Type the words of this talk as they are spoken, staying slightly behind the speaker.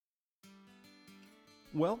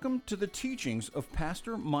Welcome to the teachings of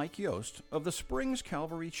Pastor Mike Yost of the Springs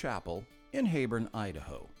Calvary Chapel in Heyburn,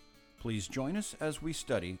 Idaho. Please join us as we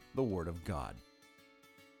study the Word of God.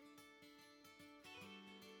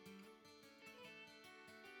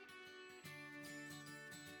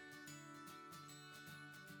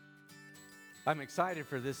 I'm excited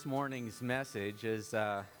for this morning's message as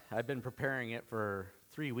I've been preparing it for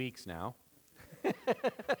 3 weeks now.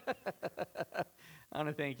 I want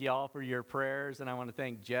to thank you all for your prayers, and I want to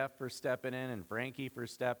thank Jeff for stepping in and Frankie for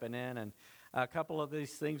stepping in. And a couple of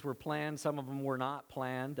these things were planned. Some of them were not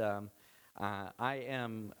planned. I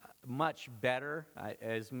am much better.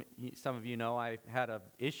 As some of you know, I had an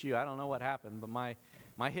issue. I don't know what happened, but my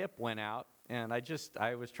hip went out, and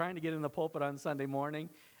I was trying to get in the pulpit on Sunday morning.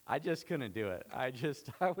 I just couldn't do it. I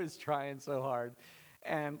was trying so hard.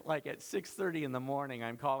 And like at 6:30 in the morning,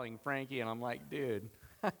 I'm calling Frankie, and I'm like, dude,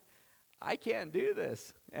 I can't do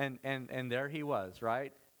this. And there he was,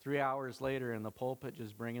 right? 3 hours later in the pulpit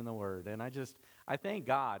just bringing the word. And I thank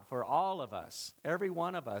God for all of us, every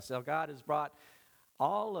one of us. So God has brought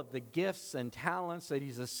all of the gifts and talents that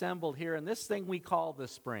he's assembled here in this thing we call the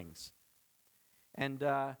Springs. And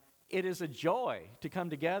it is a joy to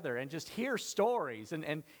come together and just hear stories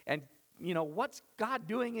and you know, what's God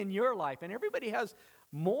doing in your life? And everybody has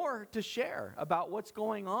more to share about what's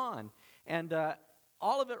going on. And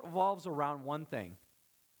all of it revolves around one thing: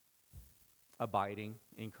 abiding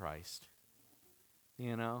in Christ.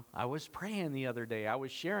 You know, I was praying the other day. I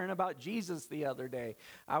was sharing about Jesus the other day.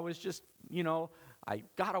 I was just, you know, I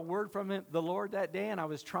got a word from the Lord that day, and I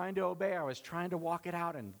was trying to obey. I was trying to walk it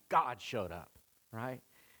out, and God showed up, right?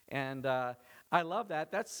 And I love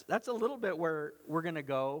that. That's a little bit where we're going to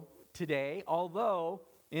go today, although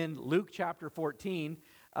in Luke chapter 14,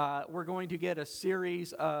 we're going to get a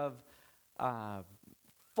series of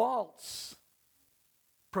false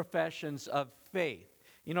professions of faith.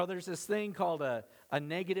 You know, there's this thing called a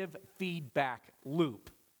negative feedback loop,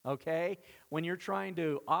 okay? When you're trying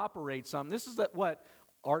to operate something, this is what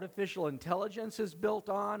artificial intelligence is built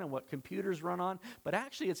on and what computers run on, but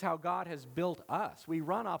actually it's how God has built us. We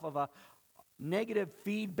run off of a negative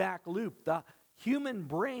feedback loop. The human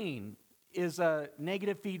brain is a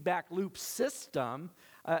negative feedback loop system.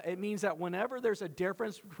 It means that whenever there's a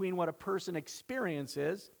difference between what a person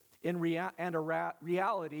experiences and a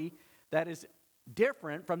reality that is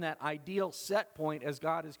different from that ideal set point as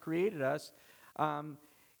God has created us,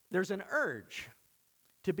 there's an urge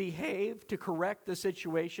to behave to correct the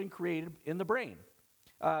situation created in the brain.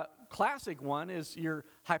 Classic one is your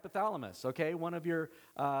hypothalamus, okay? One of your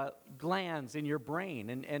glands in your brain.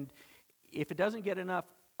 And if it doesn't get enough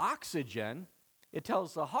oxygen, it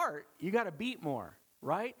tells the heart, you got to beat more,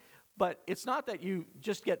 right? But it's not that you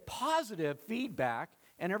just get positive feedback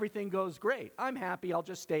and everything goes great. I'm happy, I'll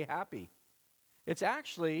just stay happy. It's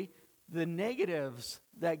actually the negatives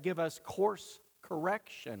that give us course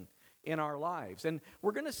correction in our lives. And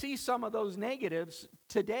we're going to see some of those negatives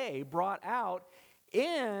today brought out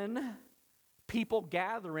in people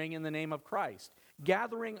gathering in the name of Christ,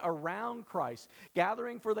 gathering around Christ,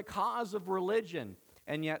 gathering for the cause of religion,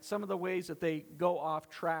 and yet some of the ways that they go off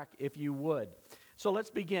track, if you would. So let's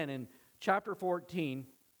begin in chapter 14,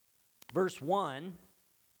 verse 1.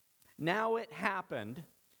 Now it happened,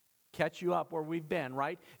 catch you up where we've been,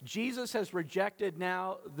 right? Jesus has rejected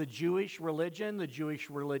now the Jewish religion, the Jewish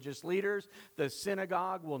religious leaders. The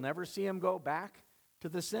synagogue will never see him go back to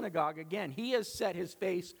the synagogue again. He has set his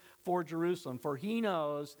face for Jerusalem, for he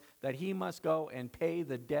knows that he must go and pay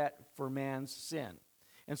the debt for man's sin.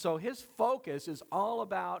 And so his focus is all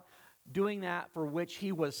about doing that for which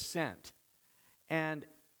he was sent. And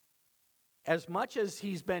as much as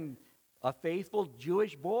he's been a faithful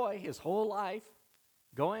Jewish boy his whole life,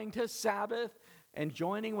 going to Sabbath and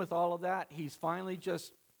joining with all of that, he's finally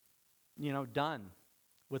just, done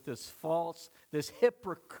with this false, this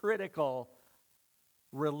hypocritical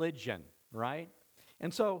religion, right?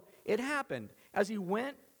 And so it happened as he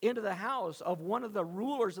went into the house of one of the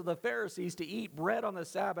rulers of the Pharisees to eat bread on the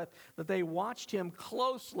Sabbath that they watched him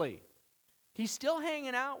closely. He's still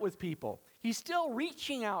hanging out with people. He's still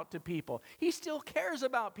reaching out to people. He still cares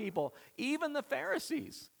about people, even the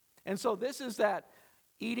Pharisees. And so this is that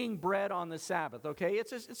eating bread on the Sabbath, okay?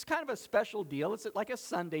 It's kind of a special deal. It's like a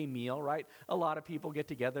Sunday meal, right? A lot of people get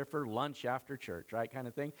together for lunch after church, right, kind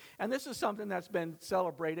of thing. And this is something that's been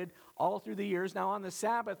celebrated all through the years. Now, on the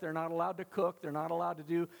Sabbath, they're not allowed to cook. They're not allowed to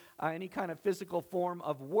do any kind of physical form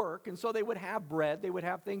of work. And so they would have bread. They would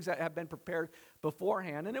have things that have been prepared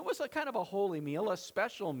beforehand. And it was a kind of a holy meal, a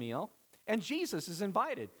special meal. And Jesus is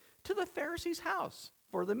invited to the Pharisee's house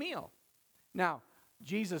for the meal. Now,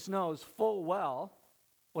 Jesus knows full well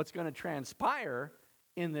what's going to transpire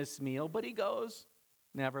in this meal, but he goes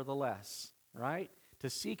nevertheless, right? To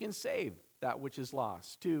seek and save that which is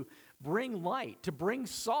lost, to bring light, to bring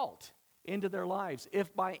salt into their lives,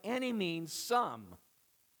 if by any means some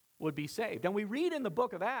would be saved. And we read in the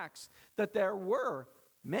book of Acts that there were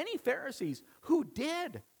many Pharisees who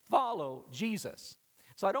did follow Jesus.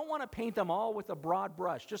 So I don't want to paint them all with a broad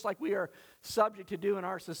brush, just like we are subject to do in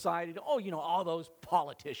our society. All those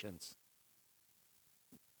politicians.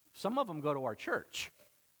 Some of them go to our church.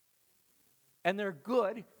 And they're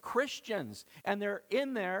good Christians. And they're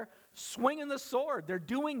in there swinging the sword. They're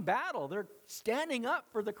doing battle. They're standing up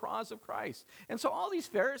for the cause of Christ. And so all these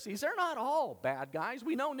Pharisees, they're not all bad guys.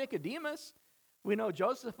 We know Nicodemus. We know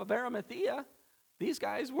Joseph of Arimathea. These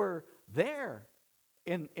guys were there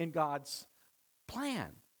in God's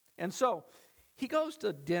plan. And so he goes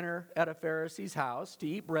to dinner at a Pharisee's house to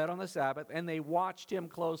eat bread on the Sabbath, and they watched him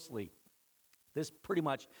closely. This pretty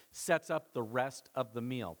much sets up the rest of the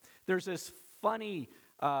meal. There's this funny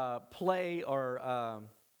play, or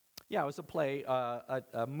it was a play,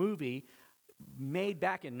 a movie made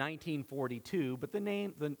back in 1942, but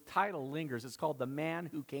the title lingers. It's called The Man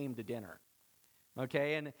Who Came to Dinner.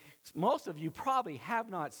 Okay, and most of you probably have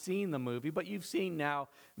not seen the movie, but you've seen now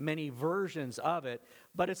many versions of it.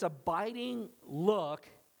 But it's a biting look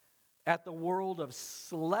at the world of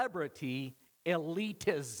celebrity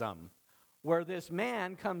elitism, where this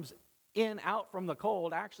man comes out from the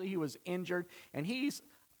cold. Actually, he was injured, and he's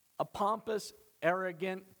a pompous,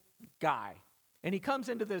 arrogant guy. And he comes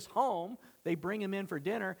into this home, they bring him in for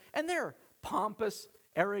dinner, and they're pompous,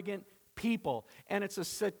 arrogant people. And it's a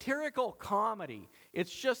satirical comedy.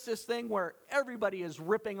 It's just this thing where everybody is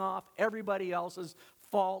ripping off everybody else's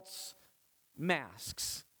false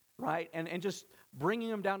masks, right? And just bringing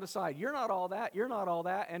them down to side. You're not all that, you're not all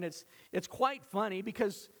that. And it's quite funny,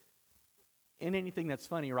 because in anything that's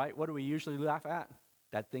funny, right, what do we usually laugh at?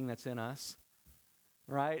 That thing that's in us,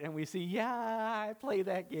 right? And we see, yeah, I play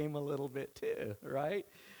that game a little bit too, right?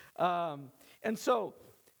 And so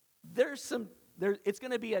it's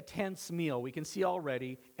going to be a tense meal, we can see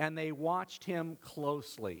already, and they watched him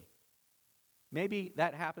closely. Maybe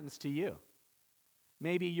that happens to you.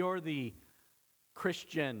 Maybe you're the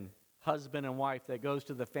Christian husband and wife that goes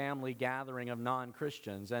to the family gathering of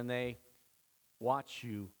non-Christians, and they watch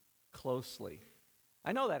you closely.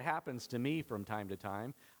 I know that happens to me from time to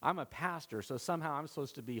time. I'm a pastor, so somehow I'm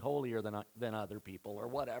supposed to be holier than other people or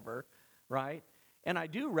whatever, right? And I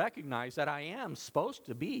do recognize that I am supposed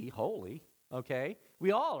to be holy, okay?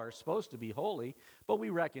 We all are supposed to be holy, but we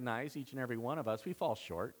recognize, each and every one of us, we fall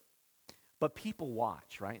short. But people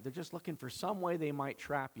watch, right? They're just looking for some way they might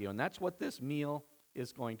trap you, and that's what this meal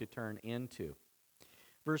is going to turn into.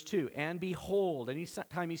 Verse 2, and behold,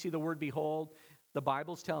 anytime you see the word behold, the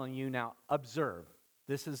Bible's telling you now, observe.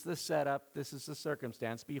 This is the setup, this is the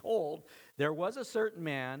circumstance. Behold, there was a certain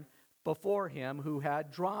man before him who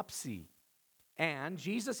had dropsy. And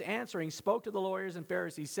Jesus answering spoke to the lawyers and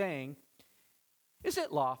Pharisees, saying, is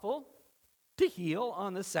it lawful to heal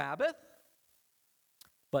on the Sabbath?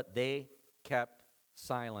 But they kept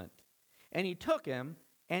silent. And he took him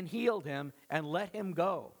and healed him and let him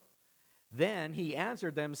go. Then he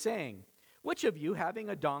answered them, saying, which of you, having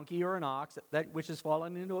a donkey or an ox that which has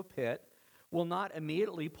fallen into a pit, will not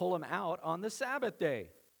immediately pull him out on the Sabbath day?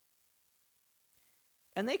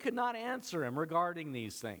 And they could not answer him regarding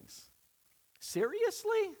these things.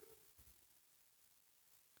 Seriously?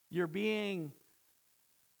 You're being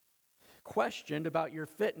questioned about your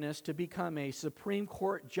fitness to become a Supreme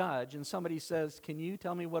Court judge, and somebody says, can you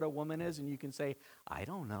tell me what a woman is? And you can say, I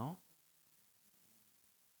don't know.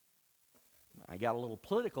 I got a little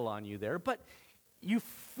political on you there, but you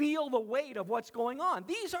feel the weight of what's going on.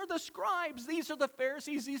 These are the scribes. These are the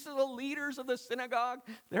Pharisees. These are the leaders of the synagogue.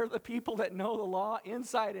 They're the people that know the law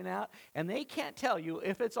inside and out, and they can't tell you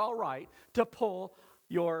if it's all right to pull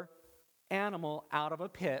your animal out of a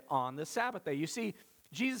pit on the Sabbath day. You see,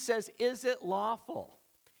 Jesus says, is it lawful?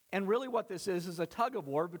 And really what this is a tug of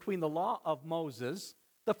war between the law of Moses,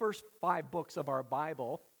 the first 5 books of our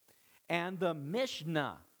Bible, and the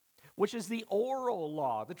Mishnah, which is the oral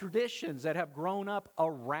law, the traditions that have grown up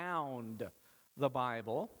around the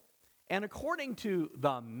Bible. And according to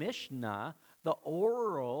the Mishnah, the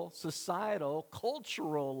oral, societal,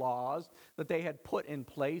 cultural laws that they had put in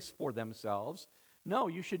place for themselves, no,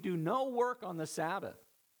 you should do no work on the Sabbath.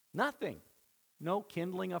 Nothing. No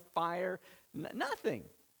kindling of fire, nothing.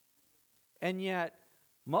 And yet,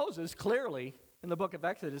 Moses clearly, in the book of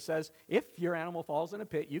Exodus, says, if your animal falls in a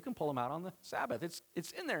pit, you can pull him out on the Sabbath.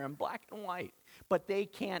 It's in there in black and white. But they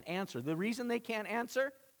can't answer. The reason they can't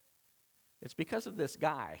answer, it's because of this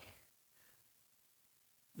guy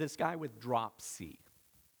with dropsy.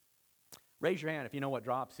 Raise your hand if you know what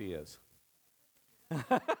dropsy is.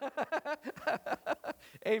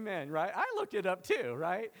 Amen, right? I looked it up too,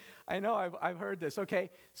 right? I know I've heard this. Okay,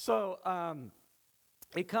 so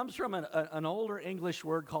it comes from an older English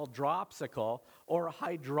word called dropsical or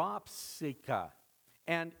hydropsica.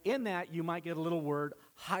 And in that, you might get a little word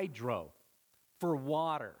hydro for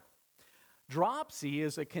water. Dropsy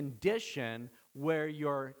is a condition where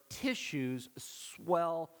your tissues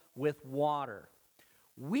swell with water.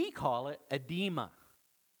 We call it edema.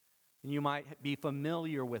 You might be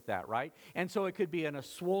familiar with that, right? And so it could be in a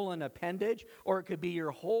swollen appendage or it could be your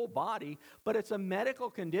whole body, but it's a medical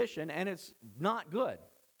condition and it's not good.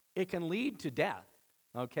 It can lead to death,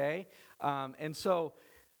 okay? And so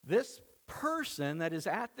this person that is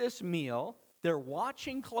at this meal, they're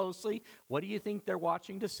watching closely. What do you think they're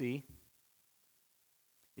watching to see?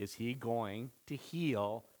 Is he going to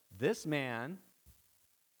heal this man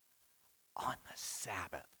on the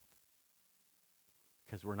Sabbath?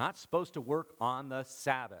 Because we're not supposed to work on the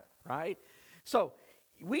Sabbath, right? So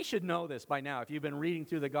we should know this by now. If you've been reading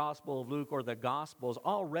through the Gospel of Luke or the Gospels,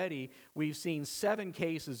 already we've seen 7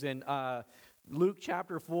 cases in Luke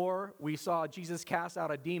chapter 4. We saw Jesus cast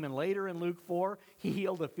out a demon. Later in Luke 4, he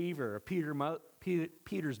healed a fever of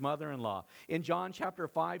Peter's mother-in-law. In John chapter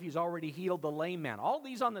 5, he's already healed the lame man. All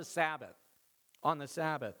these on the Sabbath. On the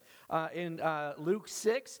Sabbath. In Luke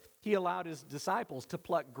 6, he allowed his disciples to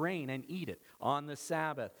pluck grain and eat it on the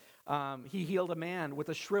Sabbath. He healed a man with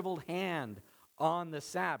a shriveled hand on the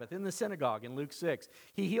Sabbath in the synagogue in Luke 6.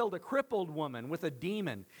 He healed a crippled woman with a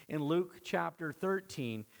demon in Luke chapter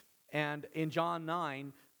 13. And in John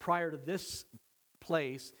 9, prior to this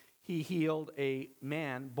place, he healed a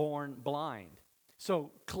man born blind.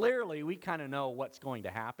 So clearly, we kind of know what's going to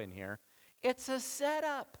happen here. It's a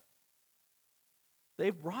setup.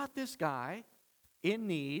 They've brought this guy in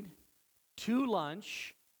need to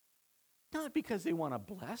lunch, not because they want to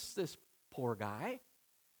bless this poor guy,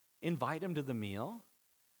 invite him to the meal,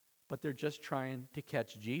 but they're just trying to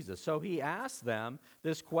catch Jesus. So he asks them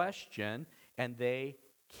this question, and they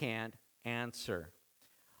can't answer.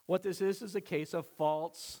 What this is a case of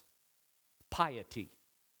false piety.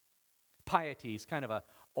 Piety is kind of an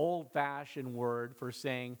old-fashioned word for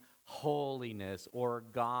saying holiness or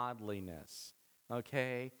godliness.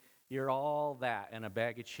 Okay, you're all that and a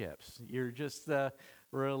bag of chips. You're just the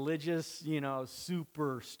religious,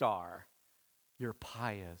 superstar. You're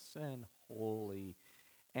pious and holy.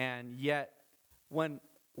 And yet,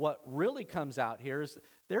 what really comes out here is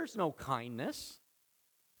there's no kindness.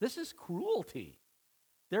 This is cruelty.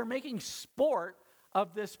 They're making sport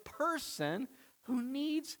of this person who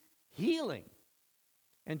needs healing.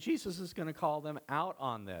 And Jesus is going to call them out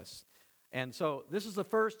on this. And so this is the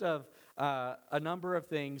first of a number of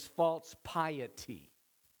things, false piety.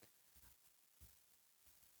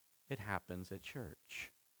 It happens at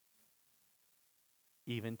church.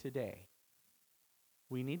 Even today.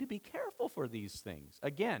 We need to be careful for these things.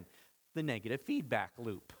 Again, the negative feedback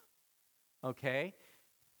loop. Okay?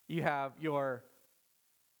 You have you're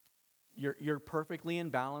perfectly in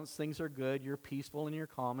balance, things are good, you're peaceful and you're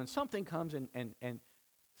calm, and something comes and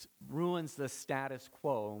ruins the status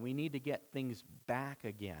quo, and we need to get things back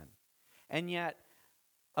again. And yet,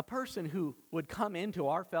 a person who would come into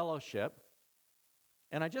our fellowship,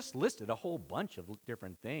 and I just listed a whole bunch of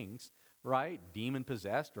different things, right?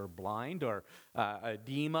 Demon-possessed or blind or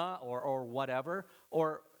edema or whatever,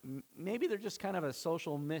 or maybe they're just kind of a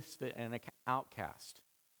social misfit and an outcast.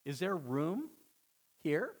 Is there room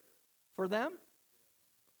here for them?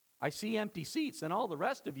 I see empty seats, and all the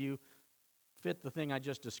rest of you fit the thing I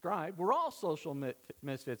just described. We're all social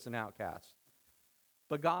misfits and outcasts.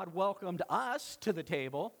 But God welcomed us to the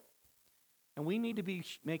table, and we need to be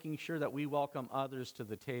making sure that we welcome others to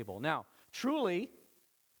the table. Now, truly,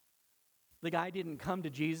 the guy didn't come to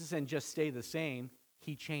Jesus and just stay the same.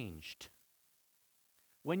 He changed.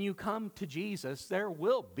 When you come to Jesus, there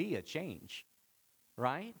will be a change,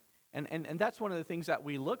 right? And that's one of the things that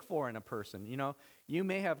we look for in a person. You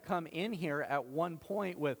may have come in here at one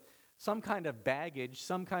point with some kind of baggage,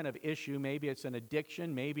 some kind of issue. Maybe it's an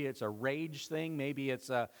addiction. Maybe it's a rage thing. Maybe it's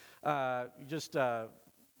I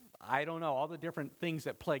don't know, all the different things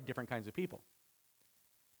that plague different kinds of people.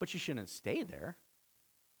 But you shouldn't stay there.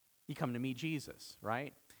 You come to meet Jesus,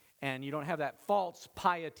 right? And you don't have that false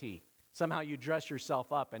piety. Somehow you dress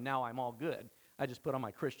yourself up and now I'm all good. I just put on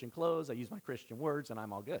my Christian clothes, I use my Christian words, and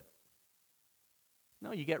I'm all good.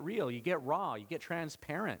 No, you get real, you get raw, you get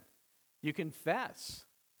transparent. You confess.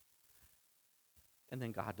 And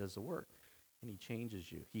then God does the work, and he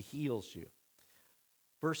changes you. He heals you.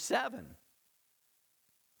 Verse 7.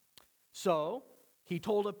 So he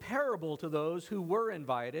told a parable to those who were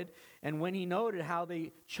invited, and when he noted how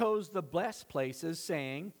they chose the best places,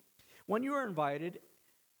 saying, when you are invited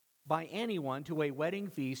by anyone to a wedding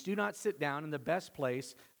feast, do not sit down in the best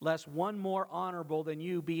place, lest one more honorable than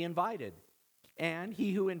you be invited. And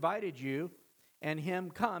he who invited you and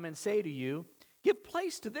him come and say to you, give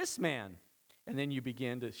place to this man. And then you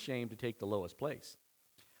begin to shame to take the lowest place.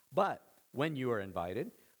 But when you are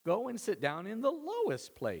invited, go and sit down in the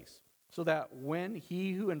lowest place, so that when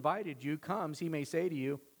he who invited you comes, he may say to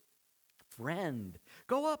you, friend,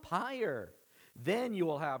 go up higher. Then you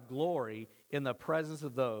will have glory in the presence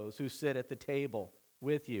of those who sit at the table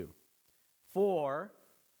with you. For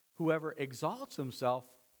whoever exalts himself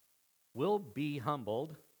will be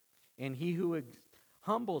humbled, and he who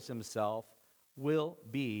humbles himself will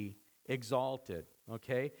be exalted.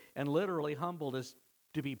 Okay? And literally, humbled is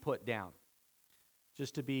to be put down.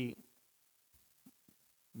 Just to be,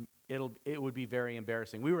 it would be very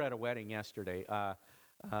embarrassing. We were at a wedding yesterday.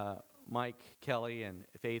 Mike Kelly and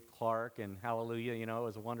Faith Clark, and hallelujah, it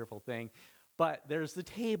was a wonderful thing. But there's the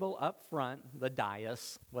table up front, the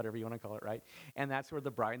dais, whatever you want to call it, right? And that's where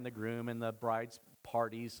the bride and the groom and the bride's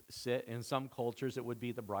parties sit. In some cultures, it would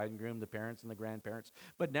be the bride and groom, the parents and the grandparents.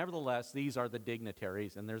 But nevertheless, these are the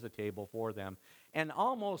dignitaries, and there's a table for them. And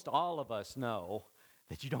almost all of us know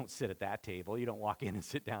that you don't sit at that table. You don't walk in and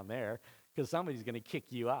sit down there, because somebody's going to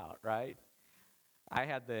kick you out, right? I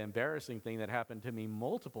had the embarrassing thing that happened to me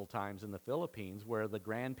multiple times in the Philippines, where the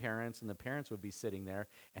grandparents and the parents would be sitting there,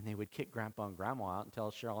 and they would kick Grandpa and Grandma out and tell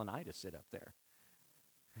Cheryl and I to sit up there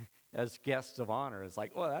as guests of honor. It's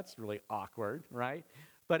like, well, that's really awkward, right?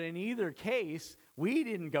 But in either case, we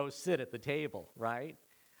didn't go sit at the table, right?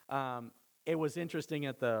 It was interesting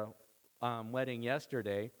at the wedding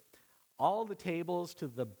yesterday. All the tables to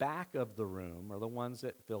the back of the room are the ones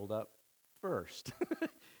that filled up first.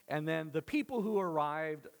 And then the people who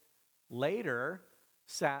arrived later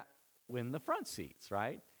sat in the front seats,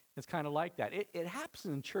 right? It's kind of like that. It happens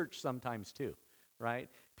in church sometimes too, right?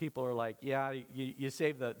 People are like, yeah, you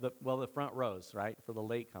save the front rows, right, for the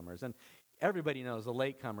latecomers. And everybody knows the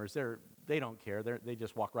latecomers, they don't care. They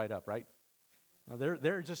just walk right up, right?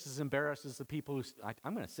 They're just as embarrassed as the people who,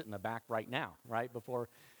 I'm going to sit in the back right now, right, before.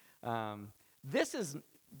 This is,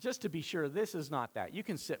 just to be sure, this is not that. You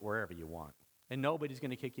can sit wherever you want. And nobody's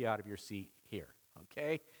going to kick you out of your seat here,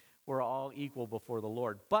 okay? We're all equal before the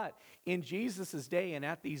Lord. But in Jesus' day and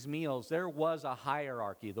at these meals, there was a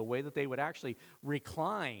hierarchy, the way that they would actually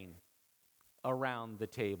recline around the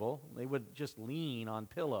table. They would just lean on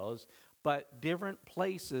pillows, but different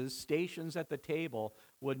places, stations at the table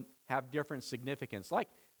would have different significance. Like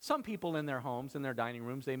some people in their homes, in their dining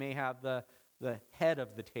rooms, they may have the head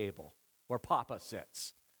of the table where Papa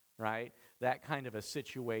sits, right? That kind of a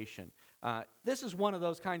situation. This is one of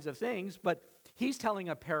those kinds of things, but he's telling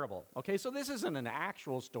a parable. Okay, so this isn't an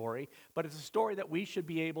actual story, but it's a story that we should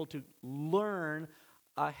be able to learn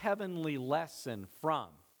a heavenly lesson from,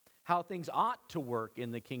 how things ought to work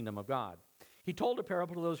in the kingdom of God. He told a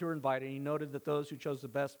parable to those who were invited, and he noted that those who chose the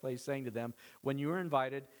best place, saying to them, when you are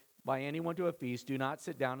invited by anyone to a feast, do not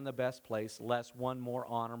sit down in the best place, lest one more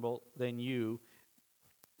honorable than you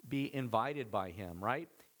be invited by him, right?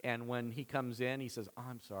 And when he comes in, he says, oh,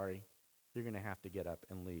 I'm sorry. You're going to have to get up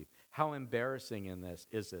and leave. How embarrassing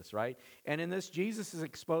is this, right? And in this, Jesus is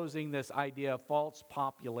exposing this idea of false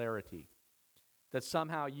popularity, that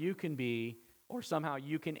somehow you can be, or somehow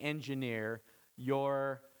you can engineer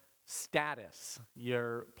your status,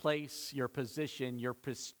 your place, your position, your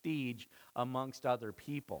prestige amongst other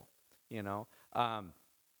people,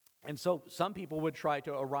 And so some people would try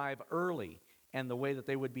to arrive early, and the way that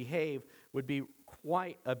they would behave would be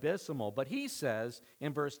quite abysmal. But he says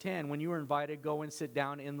in verse 10, when you are invited, go and sit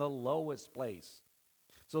down in the lowest place,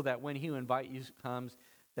 so that when he who invite you comes,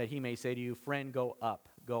 that he may say to you, friend, go up,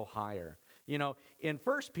 go higher. In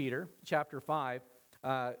 1 Peter chapter 5,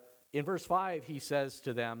 in verse 5, he says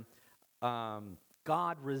to them,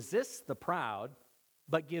 God resists the proud,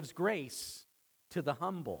 but gives grace to the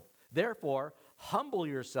humble. Therefore, humble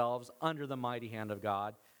yourselves under the mighty hand of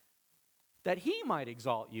God, that he might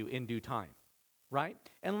exalt you in due time, right?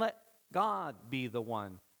 And let God be the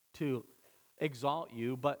one to exalt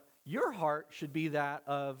you, but your heart should be that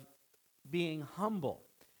of being humble.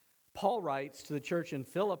 Paul writes to the church in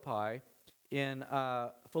Philippi in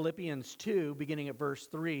Philippians 2, beginning at verse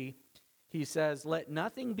 3, he says, let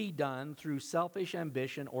nothing be done through selfish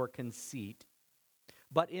ambition or conceit,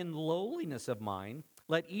 but in lowliness of mind,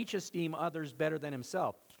 let each esteem others better than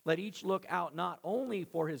himself. Let each look out not only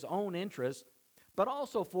for his own interest, but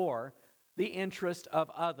also for the interest of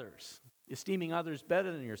others, esteeming others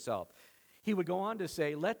better than yourself. He would go on to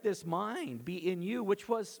say, let this mind be in you, which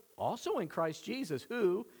was also in Christ Jesus,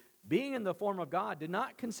 who, being in the form of God, did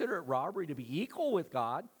not consider it robbery to be equal with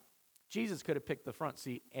God. Jesus could have picked the front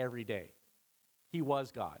seat every day. He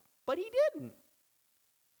was God, but he didn't.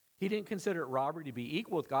 He didn't consider it robbery to be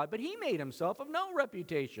equal with God, but he made himself of no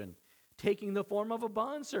reputation, taking the form of a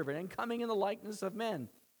bondservant and coming in the likeness of men.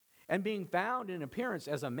 And being found in appearance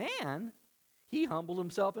as a man, he humbled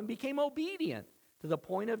himself and became obedient to the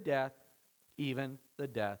point of death, even the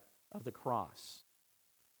death of the cross.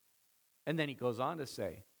 And then he goes on to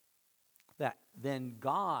say that then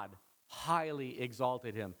God highly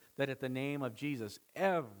exalted him, that at the name of Jesus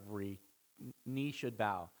every knee should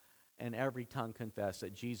bow and every tongue confess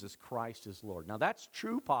that Jesus Christ is Lord. Now that's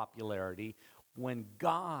true popularity when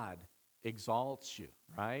God exalts you,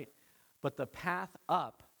 right? But the path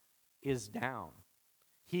up is down.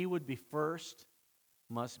 He would be first,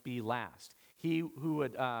 must be last. He who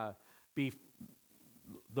would be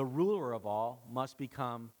the ruler of all must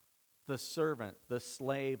become the servant, the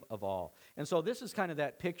slave of all. And so this is kind of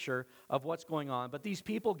that picture of what's going on. But these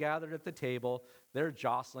people gathered at the table, they're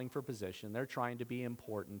jostling for position. They're trying to be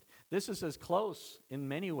important. This is as close in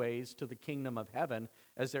many ways to the kingdom of heaven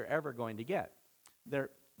as they're ever going to get. They're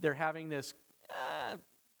having this,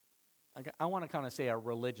 I want to kind of say a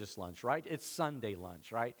religious lunch, right? It's Sunday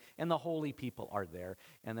lunch, right? And the holy people are there,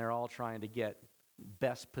 and they're all trying to get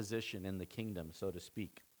best position in the kingdom, so to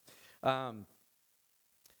speak.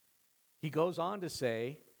 He goes on to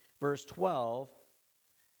say, verse 12,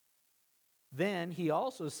 then he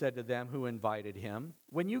also said to them who invited him,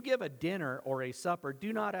 when you give a dinner or a supper,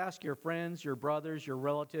 do not ask your friends, your brothers, your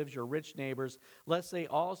relatives, your rich neighbors, lest they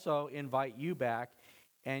also invite you back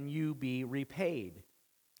and you be repaid.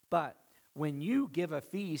 But when you give a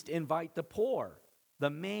feast, invite the poor,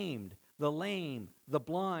 the maimed, the lame, the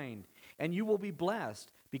blind, and you will be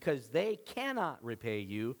blessed, because they cannot repay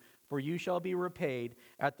you, for you shall be repaid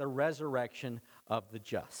at the resurrection of the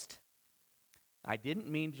just. I didn't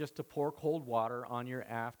mean just to pour cold water on your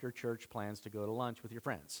after-church plans to go to lunch with your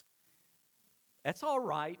friends. It's all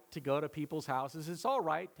right to go to people's houses. It's all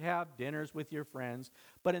right to have dinners with your friends.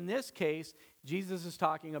 But in this case, Jesus is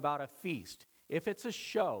talking about a feast. If it's a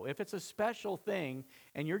show, if it's a special thing,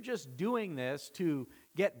 and you're just doing this to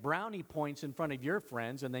get brownie points in front of your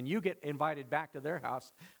friends, and then you get invited back to their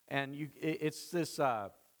house, and it's this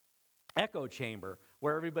echo chamber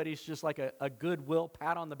where everybody's just like a goodwill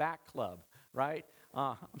pat on the back club, right?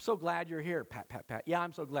 I'm so glad you're here. Pat, pat, pat. Yeah,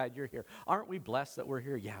 I'm so glad you're here. Aren't we blessed that we're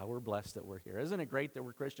here? Yeah, we're blessed that we're here. Isn't it great that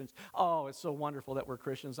we're Christians? Oh, it's so wonderful that we're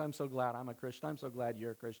Christians. I'm so glad I'm a Christian. I'm so glad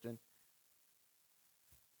you're a Christian.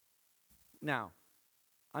 Now,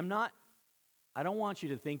 I don't want you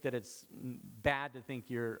to think that it's bad to think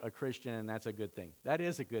you're a Christian and that's a good thing. That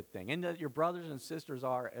is a good thing. And that your brothers and sisters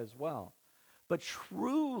are as well. But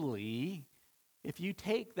truly, if you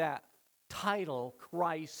take that title,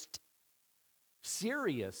 Christ,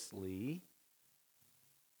 seriously,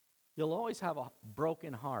 you'll always have a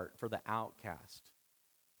broken heart for the outcast,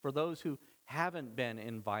 for those who haven't been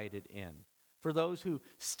invited in, for those who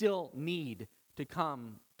still need to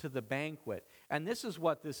come to the banquet. And this is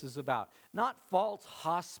what this is about. Not false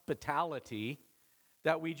hospitality,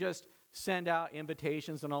 that we just send out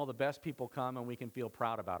invitations and all the best people come and we can feel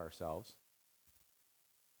proud about ourselves.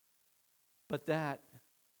 But that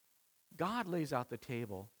God lays out the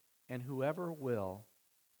table and whoever will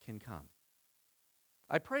can come.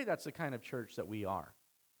 I pray that's the kind of church that we are.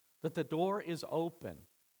 That the door is open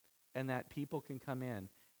and that people can come in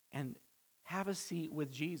and have a seat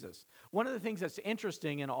with Jesus. One of the things that's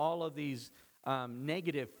interesting in all of these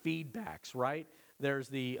negative feedbacks, right? There's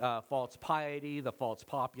the false piety, the false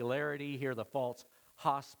popularity, here the false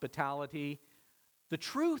hospitality. The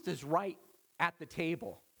truth is right at the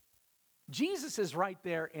table. Jesus is right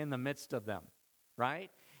there in the midst of them, right?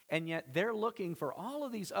 And yet they're looking for all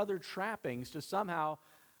of these other trappings to somehow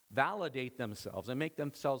validate themselves and make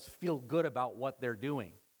themselves feel good about what they're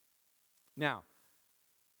doing. Now,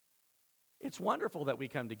 it's wonderful that we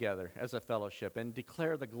come together as a fellowship and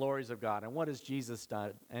declare the glories of God and what has Jesus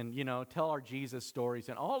done and, tell our Jesus stories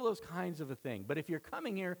and all those kinds of a thing. But if you're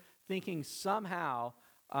coming here thinking somehow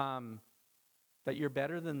that you're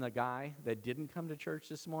better than the guy that didn't come to church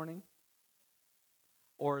this morning,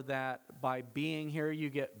 or that by being here you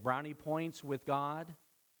get brownie points with God,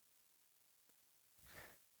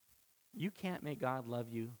 you can't make God love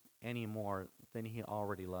you any more than he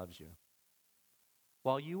already loves you.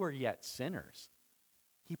 While you were yet sinners,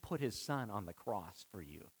 he put his son on the cross for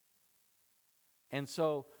you. And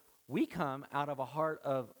so we come out of a heart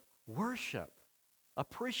of worship,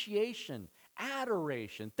 appreciation,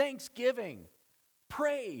 adoration, thanksgiving,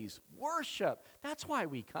 praise, worship. That's why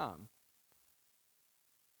we come.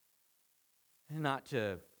 And not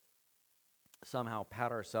to somehow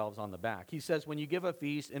pat ourselves on the back. He says, when you give a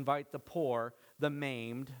feast, invite the poor, the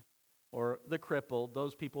maimed, or the crippled,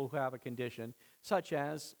 those people who have a condition, such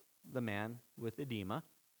as the man with edema,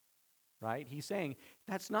 right? He's saying,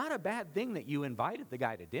 that's not a bad thing that you invited the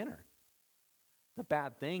guy to dinner. The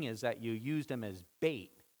bad thing is that you used him as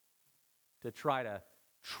bait to try to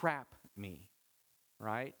trap me,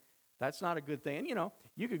 right? That's not a good thing. And,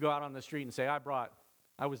 you could go out on the street and say,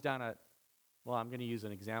 I was down at, well, I'm going to use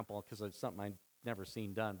an example because it's something I've never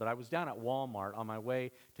seen done. But I was down at Walmart on my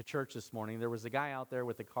way to church this morning. There was a guy out there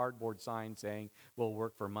with a cardboard sign saying, we'll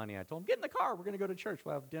work for money. I told him, get in the car. We're going to go to church.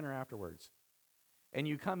 We'll have dinner afterwards. And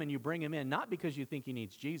you come and you bring him in, not because you think he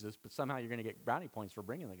needs Jesus, but somehow you're going to get brownie points for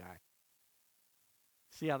bringing the guy.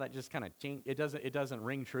 See how that just kind of changed? It doesn't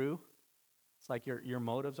ring true. It's like your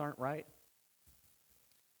motives aren't right.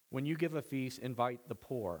 When you give a feast, invite the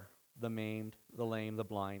poor, the maimed, the lame, the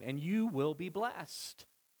blind, and you will be blessed,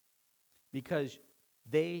 because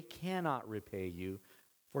they cannot repay you,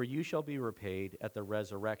 for you shall be repaid at the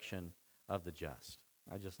resurrection of the just.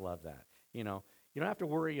 I just love that. You don't have to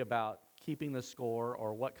worry about keeping the score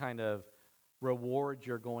or what kind of reward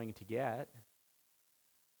you're going to get.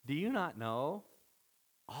 Do you not know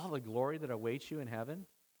all the glory that awaits you in heaven?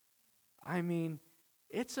 I mean,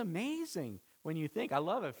 it's amazing when you think. I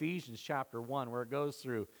love Ephesians chapter 1, where it goes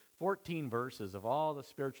through 14 verses of all the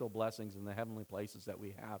spiritual blessings in the heavenly places that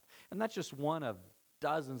we have. And that's just one of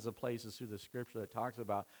dozens of places through the scripture that talks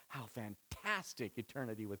about how fantastic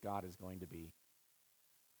eternity with God is going to be.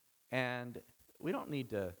 And we don't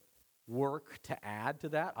need to work to add to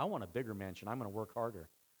that. I want a bigger mansion. I'm going to work harder.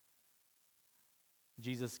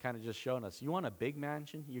 Jesus kind of just showing us, you want a big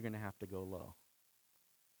mansion, you're going to have to go low.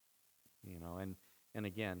 And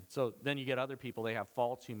again, so then you get other people, they have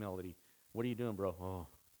false humility. What are you doing, bro? Oh,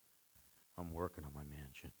 I'm working on my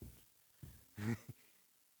mansion.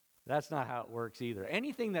 That's not how it works either.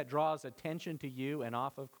 Anything that draws attention to you and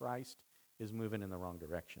off of Christ is moving in the wrong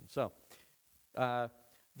direction. So,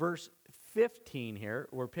 verse 15 here,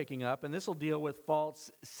 we're picking up, and this will deal with false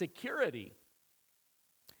security.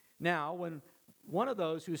 Now, when one of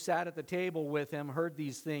those who sat at the table with him heard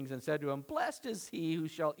these things and said to him, blessed is he who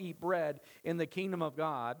shall eat bread in the kingdom of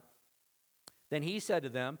God. Then he said to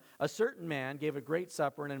them, a certain man gave a great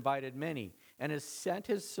supper and invited many, and has sent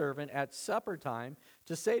his servant at supper time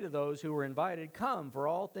to say to those who were invited, come, for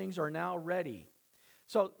all things are now ready.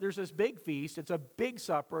 So there's this big feast. It's a big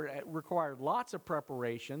supper. It required lots of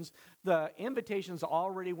preparations. The invitations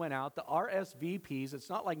already went out. The RSVPs, it's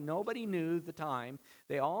not like nobody knew the time.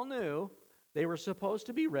 They all knew. They were supposed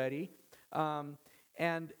to be ready, but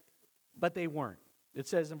they weren't. It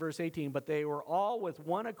says in verse 18, but they were all with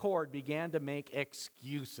one accord began to make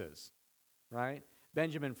excuses, right?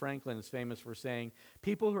 Benjamin Franklin is famous for saying,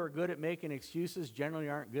 people who are good at making excuses generally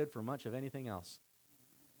aren't good for much of anything else.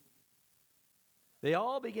 They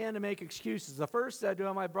all began to make excuses. The first said to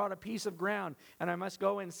him, I brought a piece of ground, and I must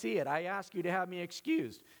go and see it. I ask you to have me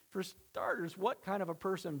excused. For starters, what kind of a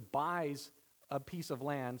person buys a piece of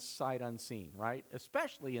land sight unseen, right?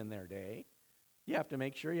 Especially in their day. You have to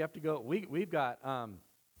make sure, you have to go. We've got,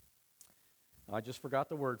 I just forgot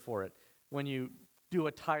the word for it. When you do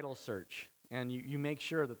a title search and you make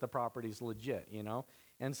sure that the property's legit,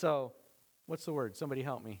 And so, what's the word? Somebody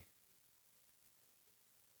help me.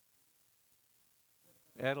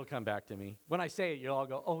 It'll come back to me. When I say it, you'll all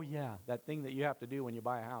go, oh yeah, that thing that you have to do when you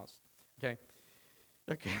buy a house. Okay.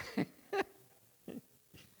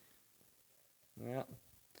 Yeah.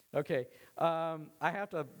 Okay. I have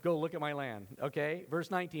to go look at my land. Okay.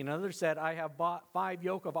 Verse 19. Another said, I have bought 5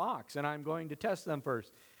 yoke of ox, and I'm going to test them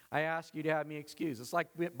first. I ask you to have me excused. It's like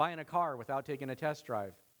buying a car without taking a test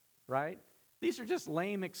drive, right? These are just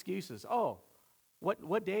lame excuses. Oh,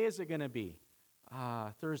 what day is it going to be?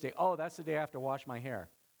 Thursday. Oh, that's the day I have to wash my hair.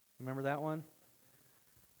 Remember that one?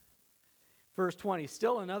 Verse 20.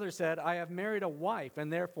 Still another said, I have married a wife,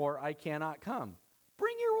 and therefore I cannot come.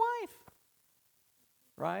 Bring your wife.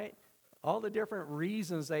 Right? All the different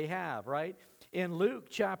reasons they have, right? In Luke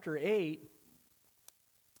chapter 8,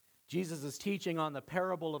 Jesus is teaching on the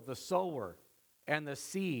parable of the sower and the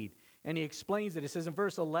seed. And he explains it. It says in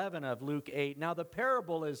verse 11 of Luke 8, now the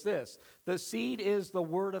parable is this. The seed is the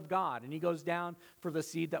word of God. And he goes down for the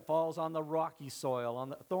seed that falls on the rocky soil, on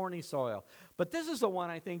the thorny soil. But this is the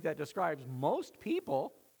one I think that describes most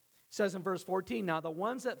people. It says in verse 14, now the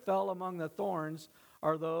ones that fell among the thorns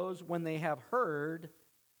are those when they have heard,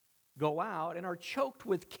 go out and are choked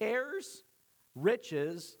with cares,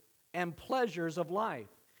 riches, and pleasures of life,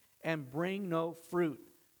 and bring no fruit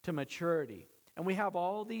to maturity. And we have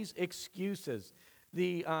all these excuses.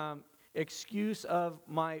 The excuse of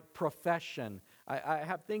my profession. I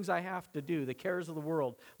have things I have to do, the cares of the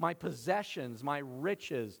world, my possessions, my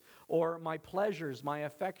riches, or my pleasures, my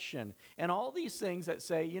affection, and all these things that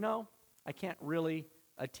say, you know, I can't really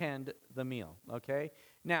attend the meal, okay?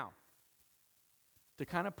 Now, to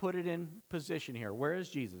kind of put it in position here, where is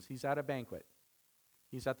Jesus? He's at a banquet.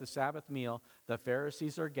 He's at the Sabbath meal. The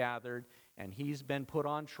Pharisees are gathered, and he's been put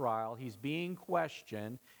on trial. He's being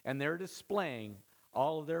questioned, and they're displaying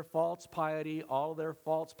all of their false piety, all of their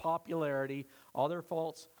false popularity, all their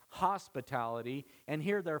false hospitality, and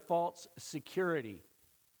here their false security.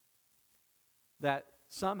 That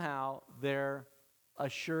somehow they're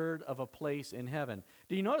assured of a place in heaven.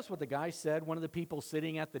 Do you notice what the guy said, one of the people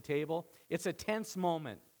sitting at the table? It's a tense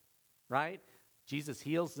moment, right? Jesus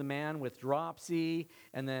heals the man with dropsy,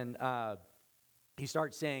 and then he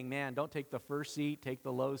starts saying, man, don't take the first seat, take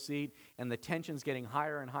the low seat, and the tension's getting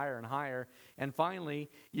higher and higher and higher. And finally,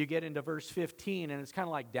 you get into verse 15, and it's kind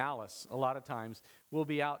of like Dallas a lot of times. We'll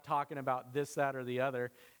be out talking about this, that, or the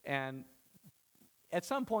other, and at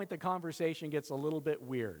some point the conversation gets a little bit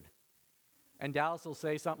weird. And Dallas will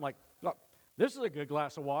say something like, look, this is a good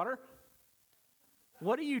glass of water.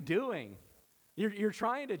 What are you doing? You're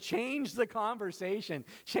trying to change the conversation,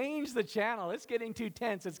 change the channel. It's getting too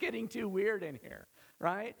tense. It's getting too weird in here,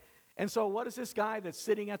 right? And so what is this guy that's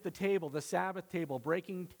sitting at the table, the Sabbath table,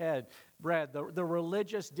 breaking bread, the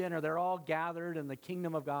religious dinner? They're all gathered in the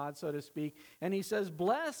kingdom of God, so to speak. And he says,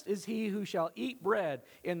 blessed is he who shall eat bread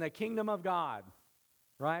in the kingdom of God,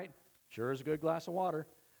 right? Sure is a good glass of water.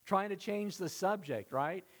 Trying to change the subject,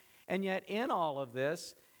 right? And yet in all of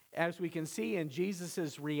this, as we can see in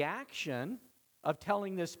Jesus' reaction of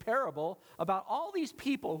telling this parable about all these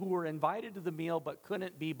people who were invited to the meal but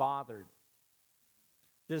couldn't be bothered.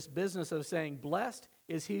 This business of saying, blessed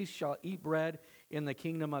is he who shall eat bread in the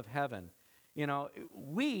kingdom of heaven. You know,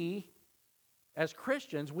 we, as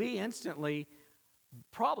Christians, we instantly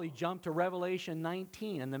probably jump to Revelation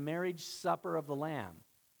 19 and the marriage supper of the Lamb.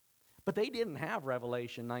 But they didn't have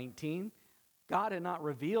Revelation 19. God had not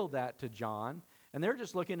revealed that to John. And they're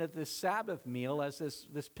just looking at this Sabbath meal as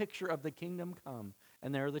this picture of the kingdom come.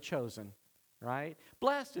 And they're the chosen, right?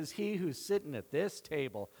 Blessed is he who's sitting at this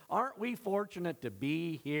table. Aren't we fortunate to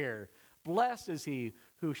be here? Blessed is he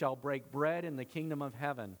who shall break bread in the kingdom of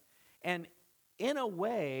heaven. And in a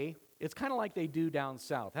way, it's kind of like they do down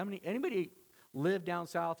south. Anybody live down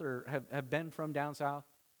south or have been from down south?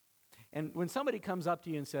 And when somebody comes up to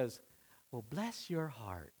you and says, well, bless your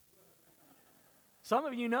heart. Some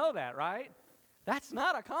of you know that, right? That's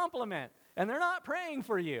not a compliment, and they're not praying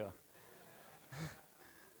for you.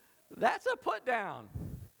 That's a put down.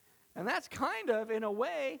 And that's kind of, in a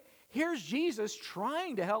way, here's Jesus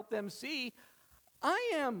trying to help them see,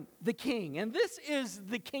 I am the king, and this is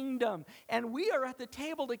the kingdom, and we are at the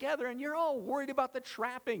table together, and you're all worried about the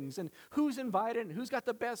trappings, and who's invited, and who's got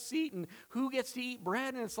the best seat, and who gets to eat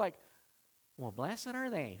bread, and it's like, well, blessed are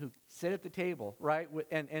they who sit at the table, right?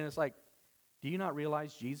 And it's like, do you not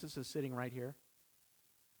realize Jesus is sitting right here?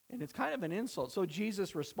 And it's kind of an insult. So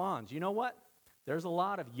Jesus responds, you know what? There's a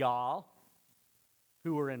lot of y'all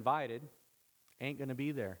who were invited, ain't going to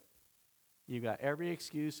be there. You got every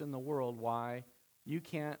excuse in the world why you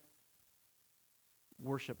can't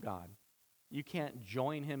worship God. You can't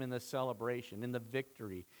join him in the celebration, in the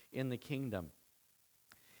victory, in the kingdom.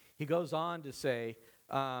 He goes on to say,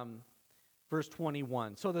 verse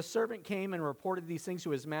 21, so the servant came and reported these things to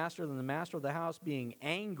his master, then the master of the house, being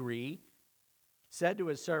angry, said to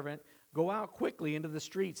his servant, go out quickly into the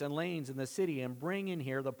streets and lanes in the city and bring in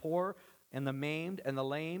here the poor and the maimed and the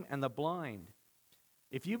lame and the blind.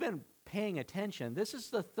 If you've been paying attention, this is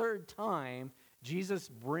the third time Jesus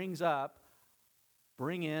brings up,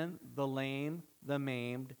 bring in the lame, the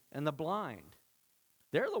maimed, and the blind.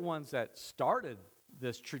 They're the ones that started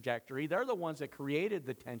this trajectory. They're the ones that created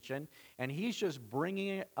the tension, and he's just bringing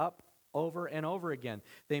it up over and over again.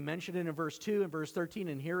 They mentioned it in verse 2 and verse 13,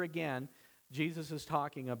 and here again, Jesus is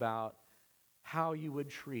talking about how you would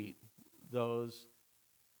treat those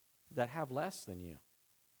that have less than you.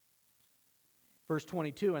 Verse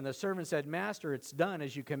 22, and the servant said, Master, it's done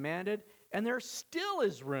as you commanded, and there still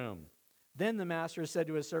is room. Then the master said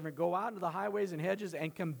to his servant, go out into the highways and hedges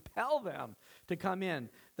and compel them to come in,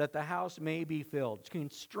 that the house may be filled.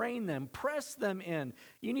 Constrain them, press them in.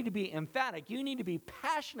 You need to be emphatic. You need to be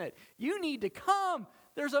passionate. You need to come.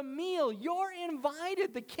 There's a meal. You're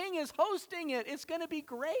invited. The king is hosting it. It's going to be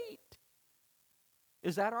great.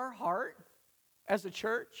 Is that our heart as a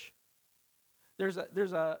church? There's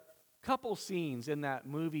a couple scenes in that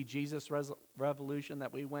movie, Jesus Revolution,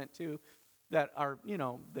 that we went to, that are,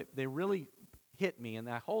 they really hit me, and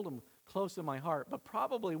I hold them close to my heart, but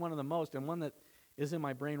probably one of the most, and one that is in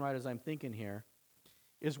my brain right as I'm thinking here,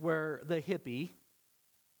 is where the hippie,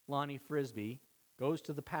 Lonnie Frisbee, goes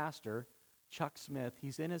to the pastor, Chuck Smith.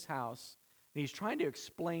 He's in his house, and he's trying to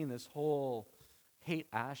explain this whole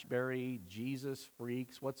Haight-Ashbury, Jesus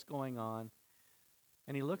freaks, what's going on.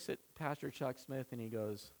 And he looks at Pastor Chuck Smith and he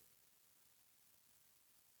goes,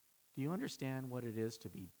 do you understand what it is to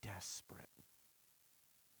be desperate?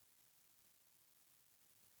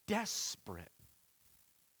 Desperate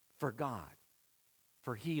for God,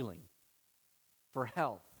 for healing, for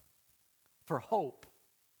health, for hope,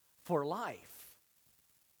 for life.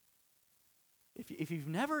 If you've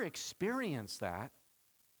never experienced that,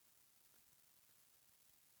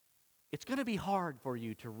 it's going to be hard for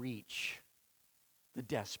you to reach the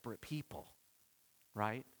desperate people,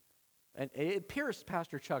 right? And it pierced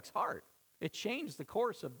Pastor Chuck's heart. It changed the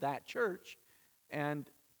course of that church, and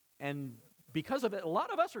because of it, a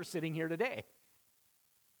lot of us are sitting here today.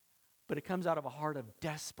 But it comes out of a heart of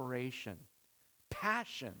desperation,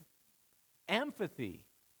 passion, empathy,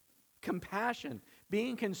 compassion,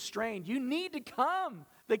 being constrained. You need to come.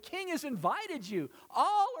 The King has invited you.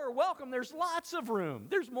 All are welcome. There's lots of room.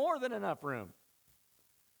 There's more than enough room.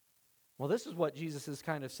 Well, this is what Jesus is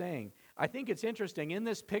kind of saying. I think it's interesting. In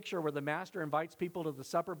this picture where the master invites people to the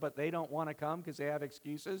supper, but they don't want to come because they have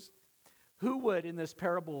excuses, who would, in this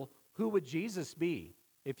parable, who would Jesus be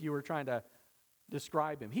if you were trying to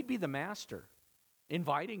describe him? He'd be the master,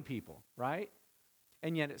 inviting people, right?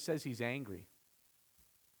 And yet it says he's angry.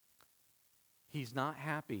 He's not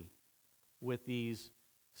happy with these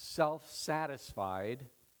self-satisfied,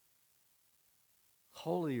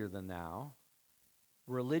 holier-than-thou,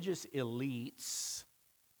 religious elites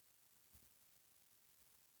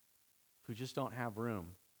who just don't have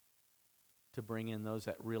room to bring in those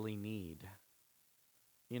that really need.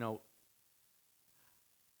 You know,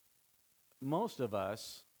 most of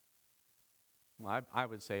us, well, I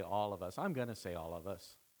would say all of us, I'm going to say all of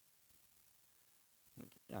us,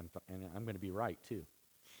 and I'm going to be right too.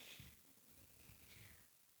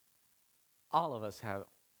 All of us have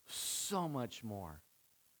so much more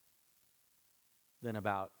than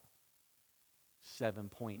about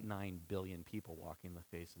 7.9 billion people walking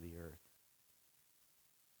the face of the earth.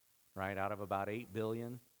 Right? Out of about 8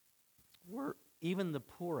 billion, even the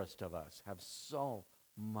poorest of us have so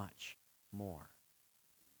much more.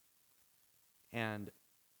 And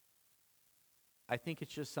I think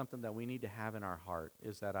it's just something that we need to have in our heart,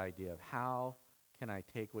 is that idea of how can I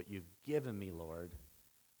take what you've given me, Lord,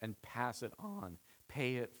 and pass it on,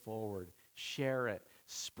 pay it forward, share it,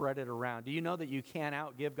 spread it around. Do you know that you can't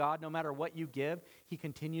outgive God? No matter what you give, he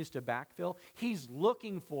continues to backfill. He's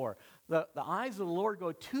looking for, the eyes of the Lord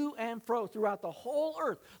go to and fro throughout the whole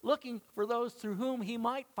earth, looking for those through whom he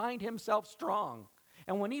might find himself strong.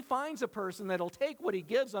 And when he finds a person that'll take what he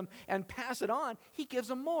gives them and pass it on, he gives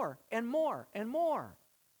them more and more and more.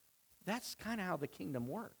 That's kind of how the kingdom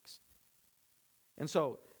works. And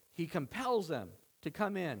so he compels them to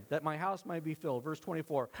come in, that my house might be filled. Verse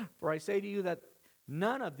 24, for I say to you that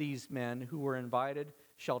none of these men who were invited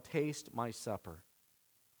shall taste my supper.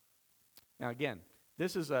 Now again,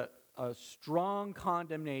 this is a strong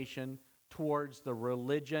condemnation towards the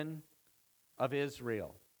religion of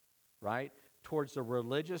Israel, right? Towards the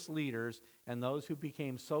religious leaders and those who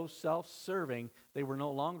became so self-serving, they were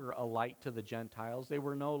no longer a light to the Gentiles. They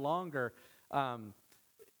were no longer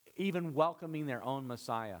even welcoming their own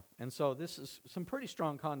Messiah. And so this is some pretty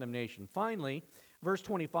strong condemnation. Finally, verse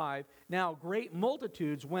 25, now great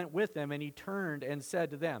multitudes went with them, and he turned and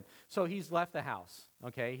said to them. So he's left the house,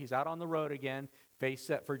 okay? He's out on the road again, face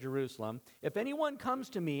set for Jerusalem. If anyone comes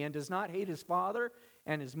to me and does not hate his father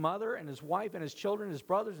and his mother and his wife and his children, his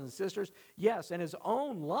brothers and sisters, yes, and his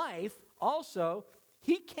own life also,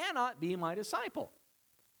 he cannot be my disciple.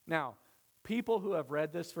 Now, people who have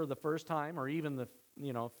read this for the first time, or even the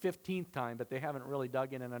 15th time, but they haven't really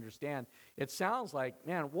dug in and understand, it sounds like,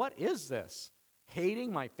 man, what is this?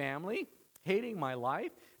 Hating my family? Hating my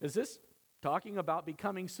life? Is this talking about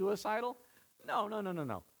becoming suicidal? No,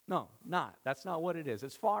 not. That's not what it is.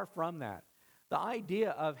 It's far from that. The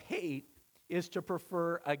idea of hate is to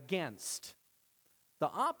prefer against. The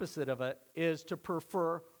opposite of it is to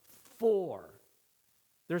prefer for.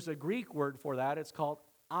 There's a Greek word for that. It's called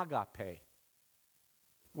agape.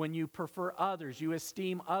 When you prefer others, you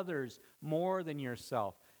esteem others more than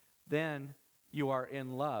yourself, then you are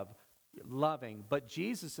in love, loving. But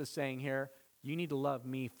Jesus is saying here, you need to love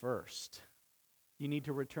me first. You need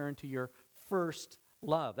to return to your first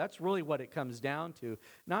love. That's really what it comes down to.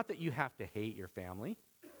 Not that you have to hate your family,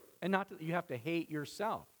 and not that you have to hate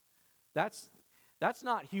yourself. That's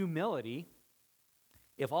not humility.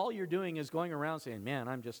 If all you're doing is going around saying, man,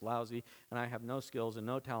 I'm just lousy, and I have no skills and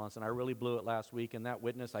no talents, and I really blew it last week, and that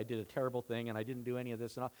witness, I did a terrible thing, and I didn't do any of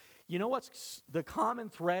this and all. You know what's the common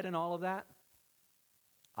thread in all of that?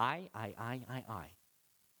 I.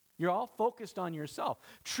 You're all focused on yourself.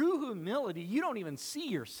 True humility, you don't even see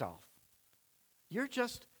yourself. You're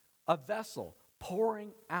just a vessel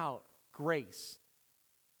pouring out grace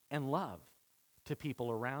and love to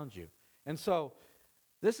people around you. And so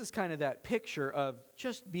this is kind of that picture of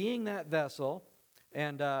just being that vessel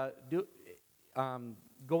and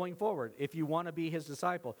going forward. If you want to be his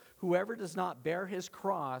disciple, whoever does not bear his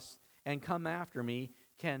cross and come after me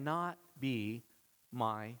cannot be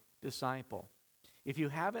my disciple. If you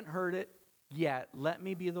haven't heard it yet, let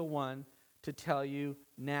me be the one to tell you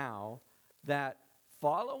now that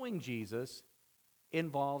following Jesus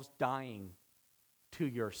involves dying to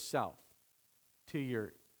yourself, to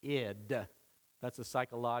your id. That's a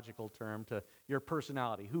psychological term, to your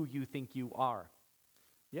personality, who you think you are.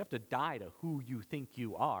 You have to die to who you think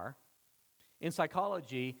you are. In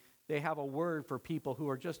psychology, they have a word for people who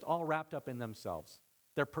are just all wrapped up in themselves,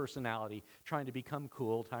 their personality, trying to become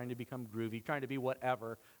cool, trying to become groovy, trying to be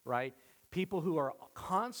whatever, right? People who are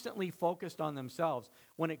constantly focused on themselves.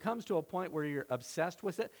 When it comes to a point where you're obsessed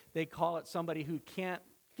with it, they call it somebody who can't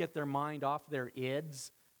get their mind off their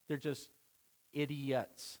ids. They're just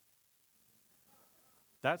idiots.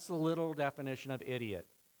 That's the literal definition of idiot.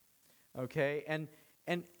 Okay? And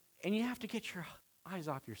you have to get your eyes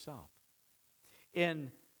off yourself.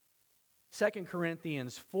 In 2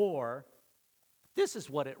 Corinthians 4, this is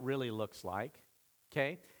what it really looks like.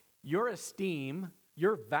 Okay? Your esteem,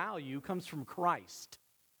 your value comes from Christ.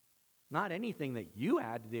 Not anything that you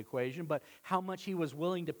add to the equation, but how much he was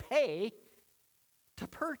willing to pay to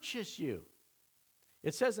purchase you.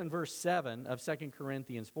 It says in verse 7 of 2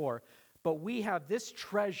 Corinthians 4, but we have this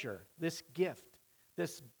treasure, this gift,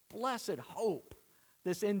 this blessed hope,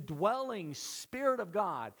 this indwelling Spirit of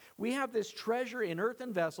God. We have this treasure in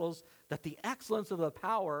earthen vessels, that the excellence of the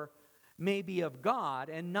power may be of God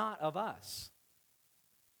and not of us.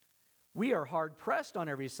 We are hard pressed on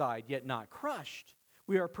every side, yet not crushed.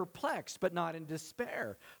 We are perplexed, but not in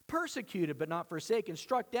despair. Persecuted, but not forsaken.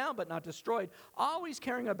 Struck down, but not destroyed. Always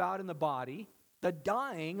carrying about in the body the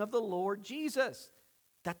dying of the Lord Jesus,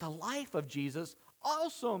 that the life of Jesus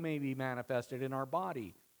also may be manifested in our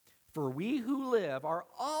body. For we who live are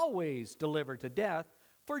always delivered to death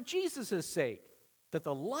for Jesus' sake, that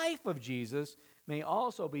the life of Jesus may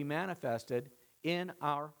also be manifested in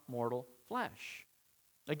our mortal flesh.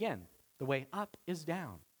 Again, the way up is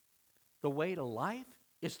down. The way to life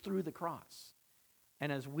is through the cross.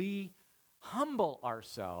 And as we humble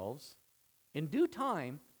ourselves, in due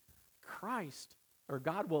time, Christ or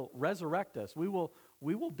God will resurrect us. We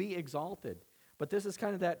will be exalted. But this is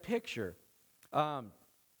kind of that picture.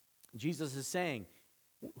 Jesus is saying,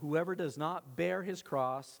 whoever does not bear his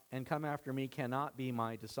cross and come after me cannot be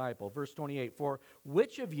my disciple. Verse 28, for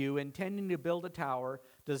which of you, intending to build a tower,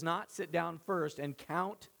 does not sit down first and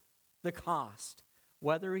count the cost,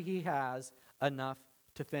 whether he has enough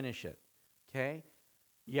to finish it? Okay?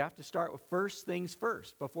 You have to start with first things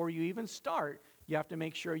first. Before you even start, you have to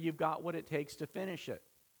make sure you've got what it takes to finish it.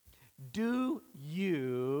 Do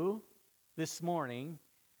you, this morning,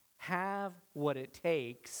 have what it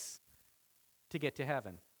takes to get to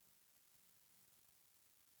heaven?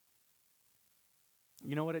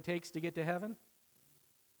 You know what it takes to get to heaven?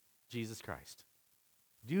 Jesus Christ.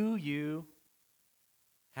 Do you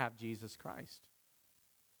have Jesus Christ?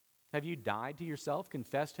 Have you died to yourself,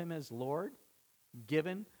 confessed him as Lord,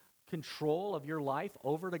 given control of your life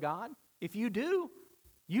over to God? If you do,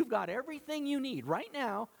 you've got everything you need right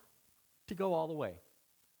now to go all the way,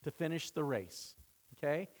 to finish the race.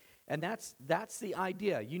 Okay? And that's the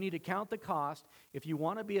idea. You need to count the cost. If you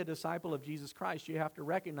want to be a disciple of Jesus Christ, you have to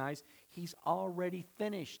recognize he's already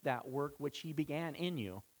finished that work which he began in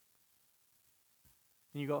you.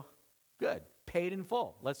 And you go, good, paid in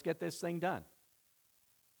full. Let's get this thing done.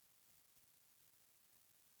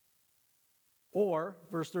 Or,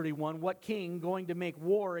 verse 31, what king going to make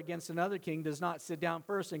war against another king does not sit down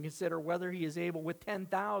first and consider whether he is able with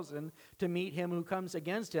 10,000 to meet him who comes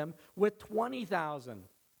against him with 20,000?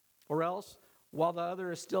 Or else, while the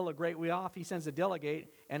other is still a great way off, he sends a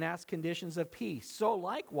delegate and asks conditions of peace. So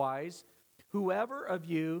likewise, whoever of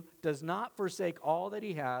you does not forsake all that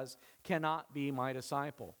he has cannot be my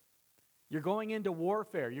disciple. You're going into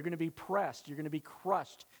warfare. You're going to be pressed. You're going to be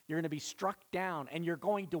crushed. You're going to be struck down, and you're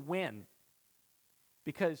going to win.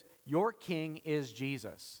 Because your king is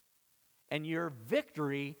Jesus. And your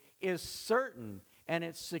victory is certain. and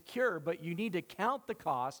it's secure, but you need to count the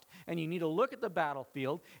cost, and you need to look at the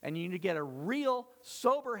battlefield, and you need to get a real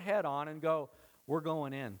sober head on and go, we're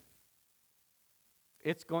going in.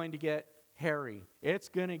 It's going to get hairy. It's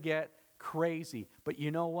going to get crazy. But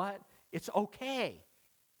you know what? It's okay,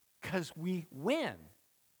 because we win.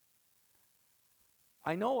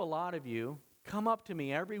 I know a lot of you come up to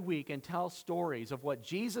me every week and tell stories of what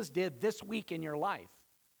Jesus did this week in your life.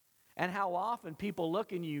 And how often people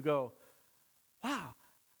look and you go, wow,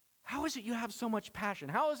 how is it you have so much passion?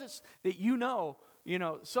 How is it that you know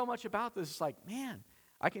so much about this? It's like, man,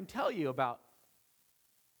 I can tell you about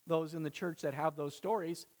those in the church that have those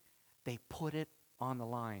stories. They put it on the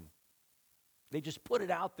line. They just put it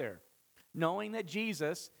out there, knowing that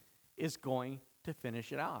Jesus is going to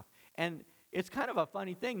finish it off. And it's kind of a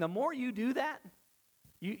funny thing. The more you do that,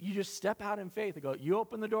 you just step out in faith and go, you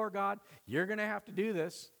open the door, God, you're going to have to do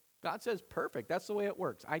this. God says, perfect. That's the way it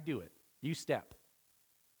works. I do it. You step.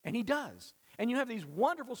 And he does. And you have these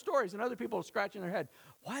wonderful stories, and other people are scratching their head.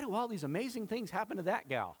 Why do all these amazing things happen to that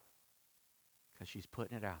gal? Because she's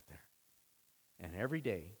putting it out there. And every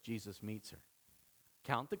day, Jesus meets her.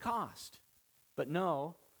 Count the cost. But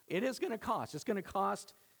no, it is going to cost. It's going to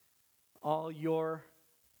cost all your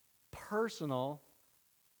personal,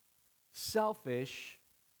 selfish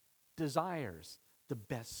desires. The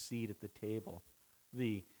best seat at the table.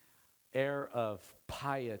 The air of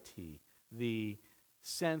piety, the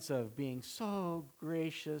sense of being so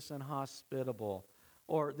gracious and hospitable,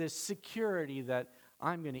 or this security that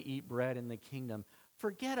I'm going to eat bread in the kingdom.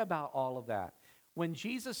 Forget about all of that. When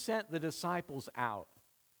Jesus sent the disciples out,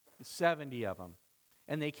 70 of them,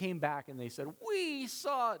 and they came back and they said, we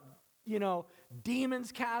saw,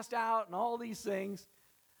 demons cast out and all these things.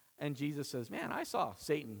 And Jesus says, man, I saw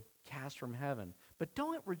Satan cast from heaven. But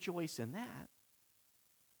don't rejoice in that.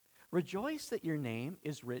 Rejoice that your name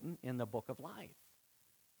is written in the book of life.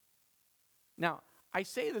 Now, I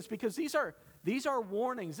say this because these are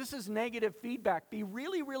warnings. This is negative feedback. Be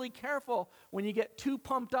really, really careful when you get too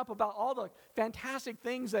pumped up about all the fantastic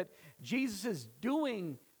things that Jesus is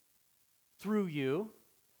doing through you.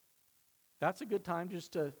 That's a good time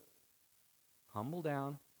just to humble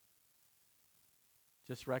down.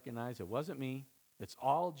 Just recognize it wasn't me. It's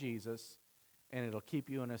all Jesus, and it'll keep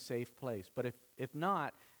you in a safe place. But if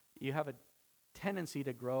not, you have a tendency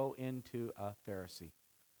to grow into a Pharisee.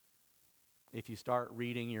 If you start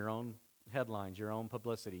reading your own headlines, your own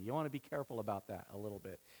publicity, you want to be careful about that a little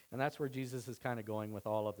bit. And that's where Jesus is kind of going with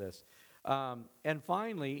all of this. And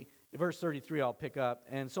finally, verse 33 I'll pick up.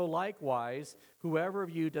 And so likewise, whoever of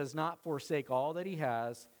you does not forsake all that he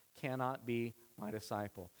has cannot be my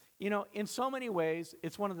disciple. In so many ways,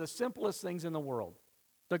 it's one of the simplest things in the world.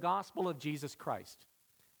 The gospel of Jesus Christ.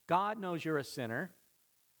 God knows you're a sinner.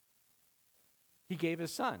 He gave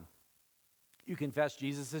his son. You confess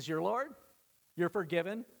Jesus as your Lord. You're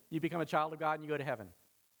forgiven. You become a child of God and you go to heaven.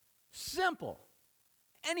 Simple.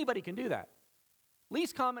 Anybody can do that.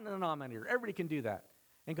 Least common denominator. Everybody can do that.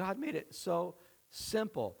 And God made it so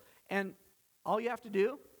simple. And all you have to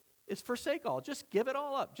do is forsake all. Just give it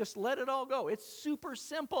all up. Just let it all go. It's super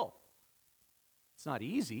simple. It's not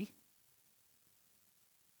easy.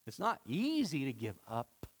 It's not easy to give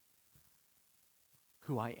up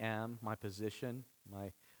who I am, my position,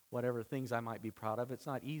 my whatever things I might be proud of. It's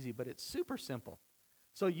not easy, but it's super simple.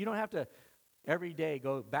 So you don't have to every day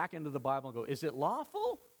go back into the Bible and go, is it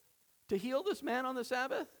lawful to heal this man on the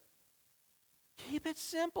Sabbath? Keep it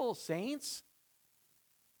simple, saints.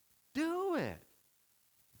 Do it.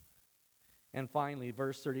 And finally,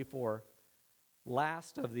 verse 34,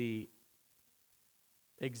 last of the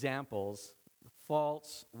examples,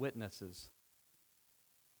 false witnesses.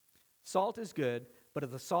 Salt is good, but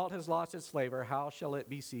if the salt has lost its flavor, how shall it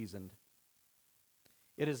be seasoned?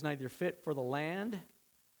 It is neither fit for the land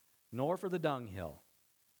nor for the dunghill,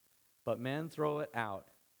 but men throw it out.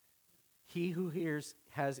 He who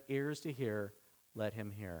has ears to hear, let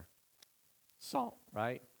him hear. Salt,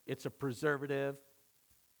 right? It's a preservative.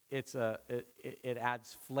 It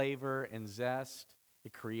adds flavor and zest.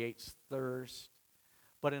 It creates thirst.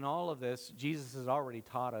 But in all of this, Jesus has already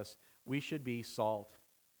taught us we should be salt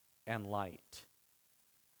and light.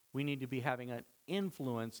 We need to be having an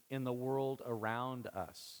influence in the world around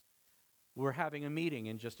us. We're having a meeting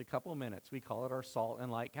in just a couple of minutes. We call it our Salt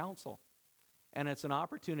and Light Council. And it's an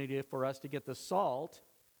opportunity for us to get the salt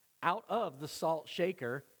out of the salt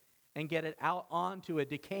shaker and get it out onto a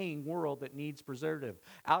decaying world that needs preservative,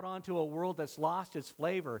 out onto a world that's lost its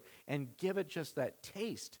flavor, and give it just that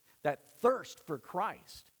taste, that thirst for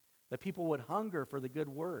Christ, that people would hunger for the good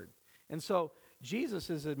word. And so Jesus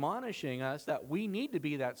is admonishing us that we need to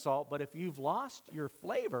be that salt, but if you've lost your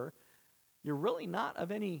flavor, you're really not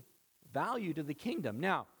of any value to the kingdom.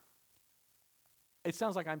 Now, it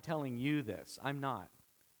sounds like I'm telling you this. I'm not.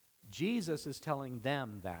 Jesus is telling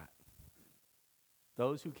them that.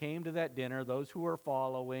 Those who came to that dinner, those who are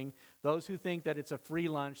following, those who think that it's a free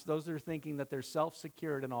lunch, those who are thinking that they're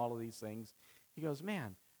self-secured in all of these things, he goes,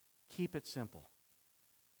 man, keep it simple.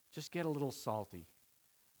 Just get a little salty.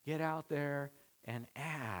 Get out there and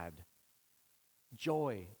add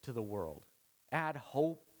joy to the world. Add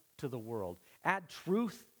hope to the world. Add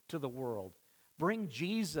truth to the world. Bring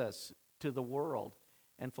Jesus to the world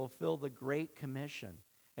and fulfill the Great Commission.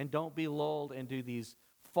 And don't be lulled into these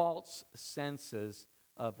false senses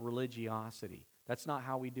of religiosity. That's not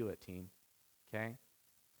how we do it, team. Okay?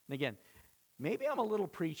 And again, maybe I'm a little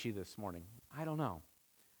preachy this morning. I don't know.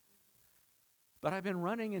 But I've been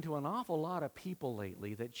running into an awful lot of people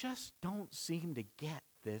lately that just don't seem to get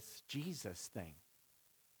this Jesus thing.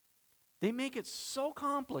 They make it so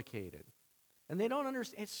complicated. And they don't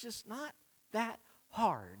understand. It's just not that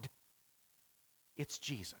hard. It's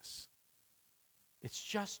Jesus. It's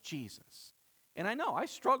just Jesus. And I know, I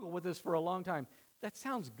struggled with this for a long time. That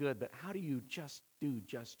sounds good, but how do you just do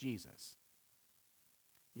just Jesus?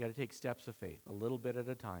 You got to take steps of faith, a little bit at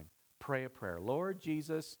a time. Pray a prayer. Lord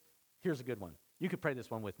Jesus, here's a good one. You could pray this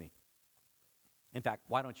one with me. In fact,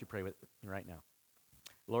 why don't you pray with me right now?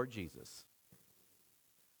 Lord Jesus,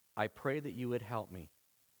 I pray that you would help me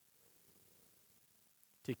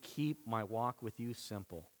to keep my walk with you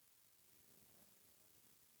simple,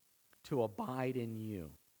 to abide in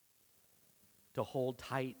you, to hold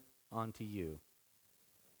tight onto you.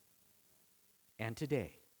 And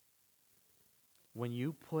today, when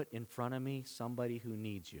you put in front of me somebody who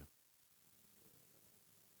needs you,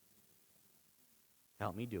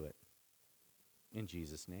 help me do it. In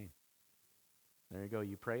Jesus' name. There you go.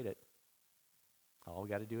 You prayed it. All we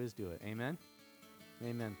got to do is do it. Amen?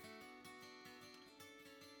 Amen.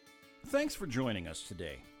 Thanks for joining us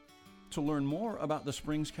today. To learn more about the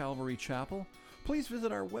Springs Calvary Chapel, please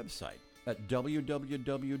visit our website at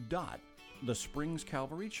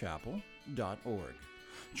www.thespringscalvarychapel.org.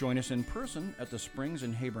 Join us in person at the Springs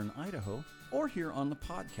in Heyburn, Idaho, or here on the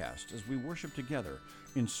podcast as we worship together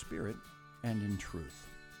in spirit and in truth.